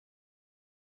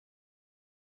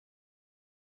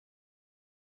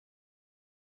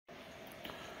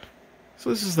So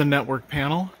this is the network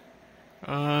panel.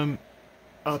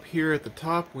 Up here at the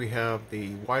top we have the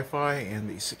Wi-Fi and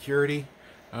the security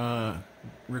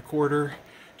recorder.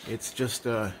 It's just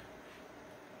a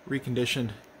reconditioned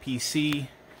PC,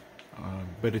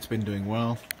 but it's been doing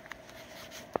well.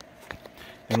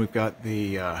 And we've got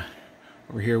the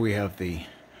over here we have the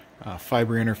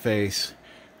fiber interface,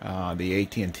 the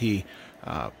AT&T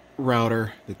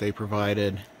router that they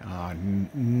provided.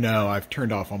 No, I've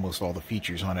turned off almost all the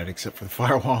features on it except for the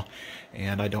firewall,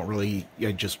 and I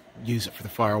just use it for the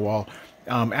firewall.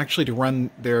 Actually, to run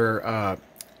their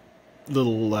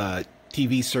little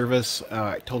TV service,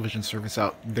 television service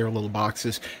out their little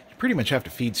boxes, you pretty much have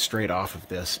to feed straight off of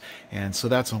this, and so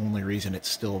that's the only reason it's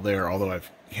still there, although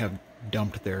have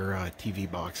dumped their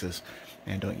TV boxes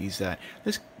and don't use that.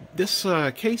 This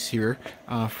case here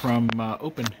from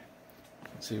Open,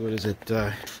 let's see, what is it,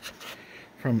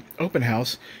 from Open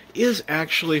House, is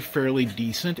actually fairly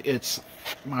decent. It's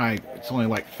only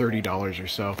like $30 or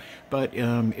so, but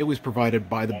it was provided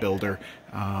by the builder,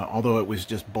 although it was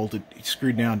just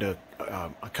screwed down to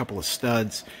a couple of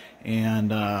studs, and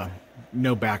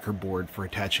no backer board for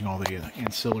attaching all the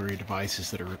ancillary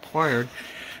devices that are required.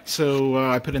 So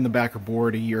I put in the backer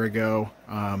board a year ago,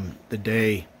 the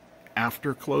day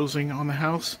after closing on the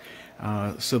house,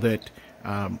 so that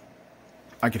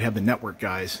I could have the network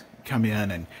guys come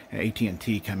in and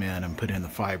AT&T come in and put in the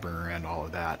fiber and all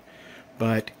of that.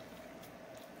 But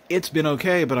it's been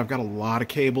okay, but I've got a lot of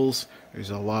cables. There's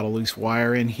a lot of loose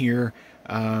wire in here.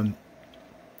 I've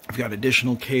got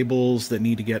additional cables that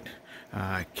need to get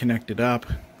connected up.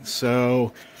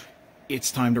 So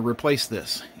it's time to replace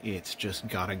this. It's just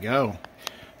gotta go.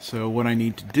 So what I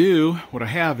need to do, what I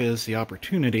have is the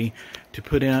opportunity to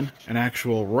put in an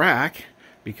actual rack,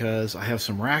 because I have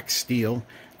some rack steel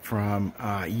from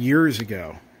years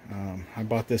ago. I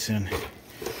bought this in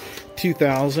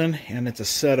 2000, and it's a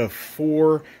set of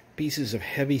 4 pieces of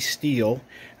heavy steel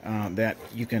that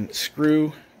you can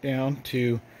screw down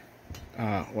to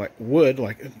like wood,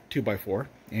 like a 2x4,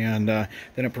 and then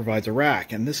it provides a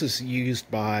rack. And this is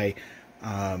used by,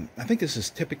 I think this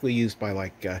is typically used by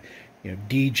like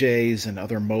DJs and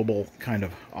other mobile kind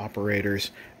of operators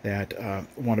that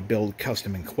want to build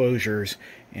custom enclosures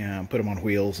and put them on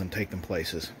wheels and take them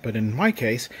places. But in my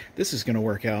case, this is going to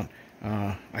work out,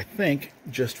 I think,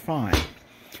 just fine,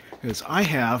 because I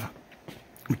have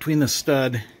between this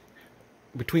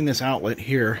outlet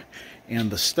here and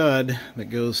the stud that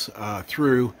goes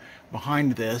through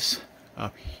behind this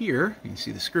up here, you can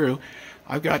see the screw,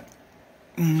 I've got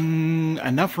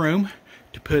enough room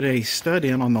to put a stud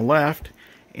in on the left,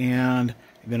 and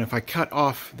then if I cut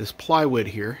off this plywood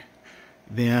here,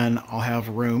 then I'll have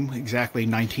room exactly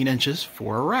 19 inches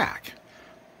for a rack.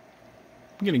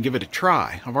 I'm going to give it a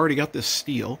try. I've already got this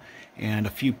steel and a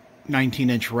few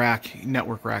 19-inch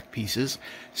network rack pieces,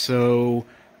 so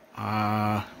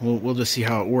we'll just see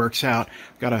how it works out.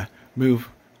 I've got to move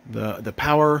the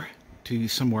power to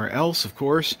somewhere else, of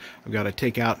course. I've got to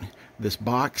take out this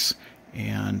box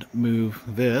and move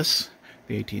this,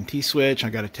 the AT&T switch. I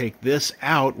got to take this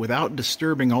out without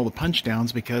disturbing all the punch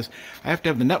downs, because I have to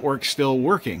have the network still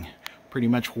working pretty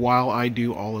much while I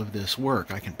do all of this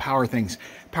work. I can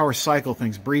power cycle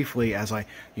things briefly as I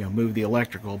move the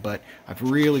electrical, but I've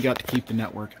really got to keep the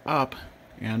network up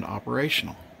and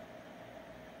operational.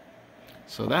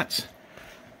 So that's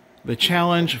the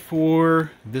challenge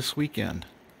for this weekend.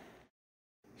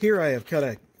 Here I have cut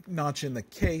a notch in the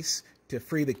case to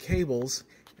free the cables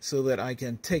so that I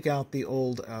can take out the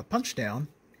old punch down,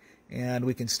 and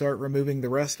we can start removing the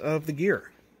rest of the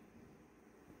gear.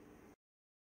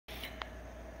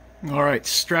 Alright,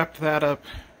 strapped that up,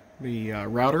 the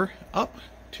router up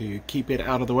to keep it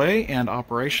out of the way and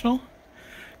operational.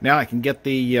 Now I can get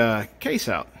the case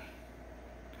out.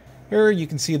 Here you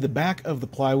can see the back of the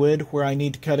plywood where I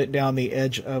need to cut it down the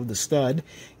edge of the stud,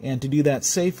 and to do that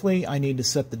safely I need to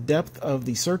set the depth of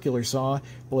the circular saw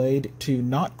blade to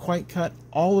not quite cut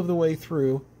all of the way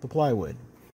through the plywood.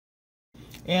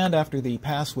 And after the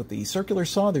pass with the circular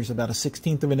saw, there's about a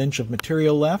 1/16 of an inch of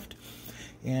material left.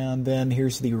 And then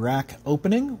here's the rack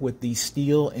opening with the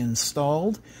steel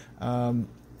installed.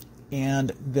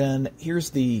 And then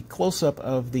here's the close-up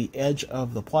of the edge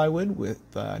of the plywood with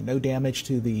no damage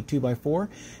to the 2x4,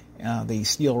 the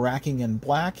steel racking in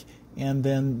black, and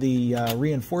then the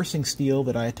reinforcing steel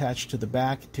that I attached to the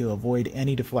back to avoid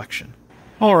any deflection.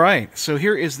 Alright, so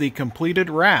here is the completed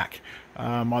rack.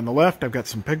 On the left I've got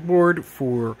some pegboard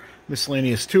for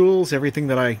miscellaneous tools. Everything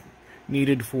that I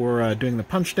needed for doing the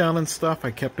punch down and stuff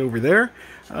I kept over there,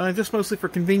 just mostly for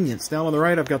convenience. Down on the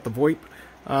right I've got the VoIP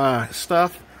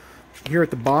stuff. Here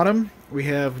at the bottom we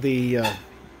have the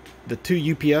the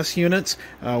two UPS units.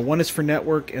 One is for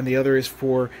network and the other is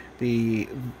for the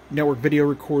network video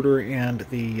recorder and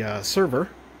the server.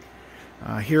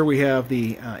 Here we have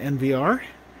the NVR,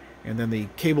 and then the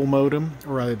cable modem,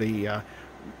 or rather the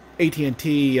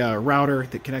AT&T router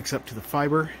that connects up to the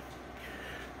fiber.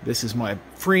 This is my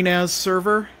FreeNAS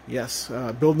server. Yes,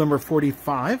 build number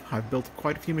 45. I've built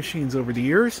quite a few machines over the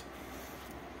years.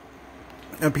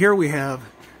 Up here we have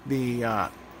the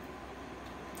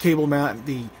Cable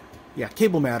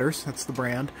Matters. That's the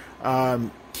brand.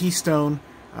 Keystone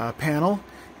panel,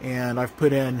 and I've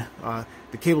put in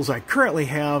the cables I currently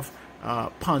have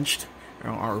punched,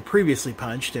 or previously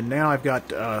punched, and now I've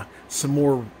got some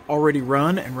more already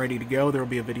run and ready to go. There will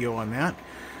be a video on that.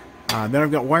 Then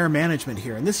I've got wire management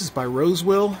here, and this is by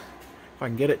Rosewill. If I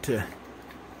can get it to,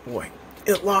 boy,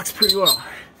 it locks pretty well.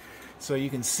 So you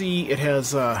can see it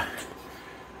has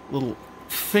little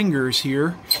fingers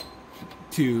here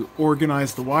to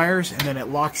organize the wires, and then it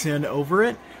locks in over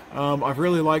it. I've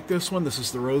really liked this one. This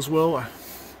is the Rosewill.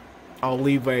 I'll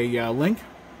leave a link.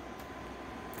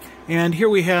 And here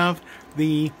we have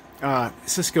the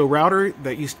Cisco router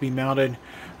that used to be mounted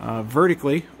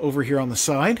vertically over here on the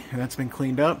side, and that's been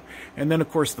cleaned up. And then of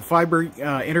course the fiber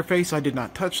interface, I did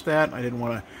not touch that. I didn't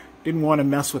want to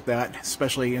mess with that,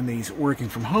 especially in these working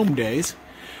from home days.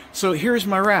 So here's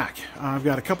my rack. I've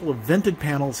got a couple of vented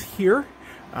panels here,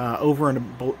 over and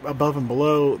above and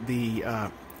below the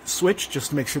switch,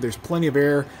 just to make sure there's plenty of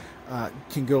air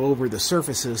can go over the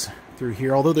surfaces through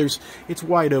here, although it's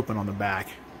wide open on the back.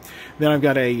 Then I've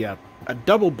got a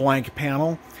double blank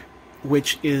panel,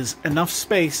 which is enough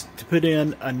space to put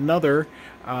in another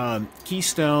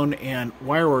keystone and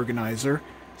wire organizer,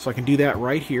 so I can do that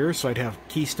right here. So I'd have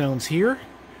keystones here,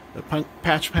 the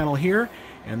patch panel here,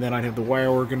 and then I'd have the wire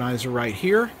organizer right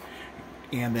here,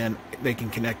 and then they can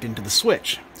connect into the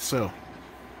switch. So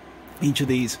each of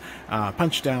these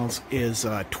punch downs is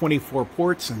 24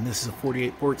 ports, and this is a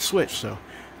 48 port switch, so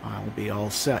we'll be all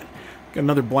set. Got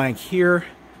another blank here,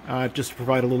 just to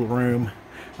provide a little room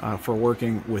for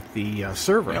working with the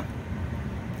server. Yep.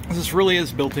 This really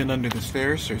is built in under the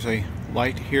stairs. There's a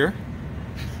light here.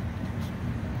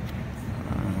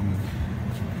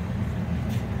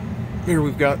 Here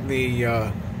we've got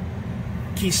the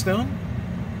keystone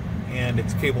and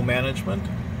its cable management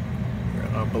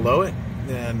below it.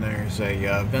 Then there's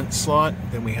a vent slot.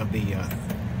 Then we have the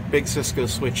big Cisco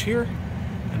switch here,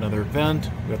 another vent.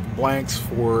 We have the blanks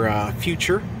for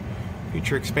future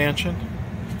expansion.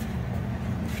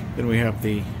 Then we have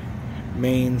the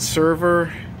main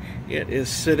server. It is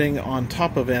sitting on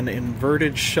top of an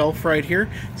inverted shelf right here.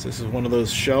 So this is one of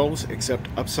those shelves, except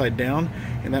upside down,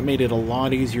 and that made it a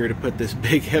lot easier to put this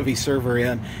big heavy server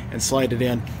in and slide it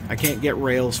in. I can't get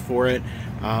rails for it.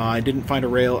 I didn't find a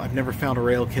rail. I've never found a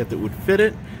rail kit that would fit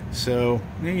it, so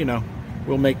you know,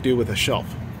 we'll make do with a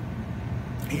shelf.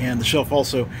 And the shelf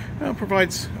also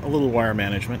provides a little wire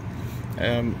management.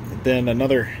 Then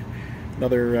another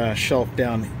shelf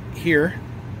down here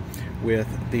with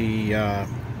the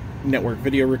network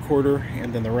video recorder,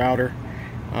 and then the router.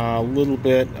 A little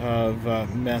bit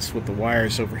of mess with the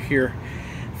wires over here.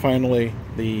 Finally,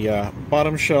 the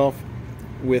bottom shelf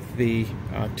with the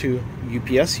two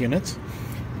UPS units,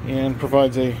 and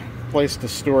provides a place to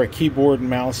store a keyboard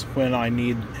and mouse when I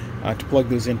need to plug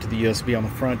those into the USB on the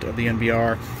front of the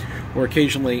NVR, or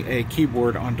occasionally a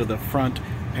keyboard onto the front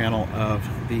panel of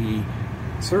the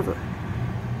server.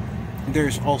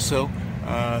 There's also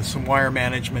some wire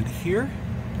management here,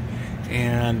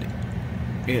 and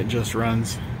it just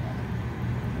runs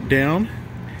down.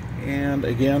 And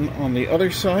again on the other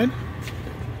side,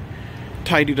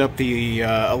 tidied up the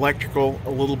electrical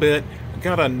a little bit.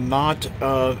 Got a knot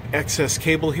of excess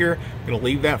cable here. I'm going to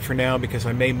leave that for now because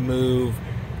I may move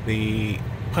the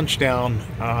punch down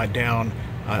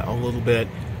a little bit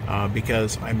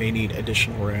because I may need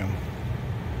additional room.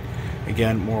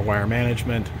 Again, more wire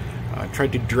management.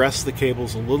 Tried to dress the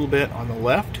cables a little bit on the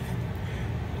left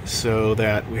so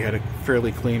that we had a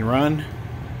fairly clean run.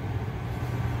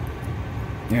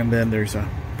 And then there's a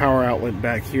power outlet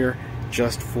back here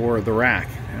just for the rack.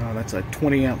 That's a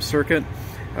 20 amp circuit.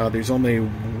 There's only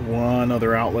one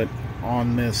other outlet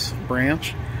on this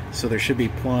branch, so there should be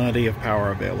plenty of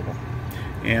power available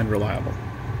and reliable.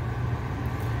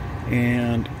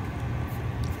 And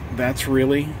that's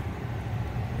really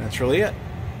it.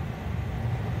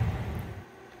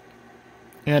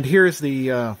 And here's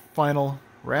the final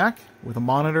rack with a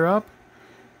monitor up.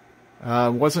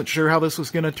 Wasn't sure how this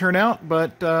was going to turn out,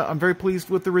 but I'm very pleased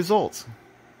with the results.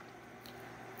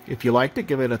 If you liked it,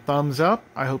 give it a thumbs up.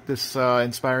 I hope this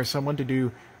inspires someone to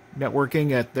do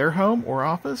networking at their home or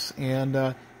office.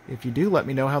 And if you do, let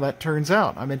me know how that turns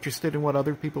out. I'm interested in what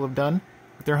other people have done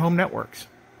with their home networks.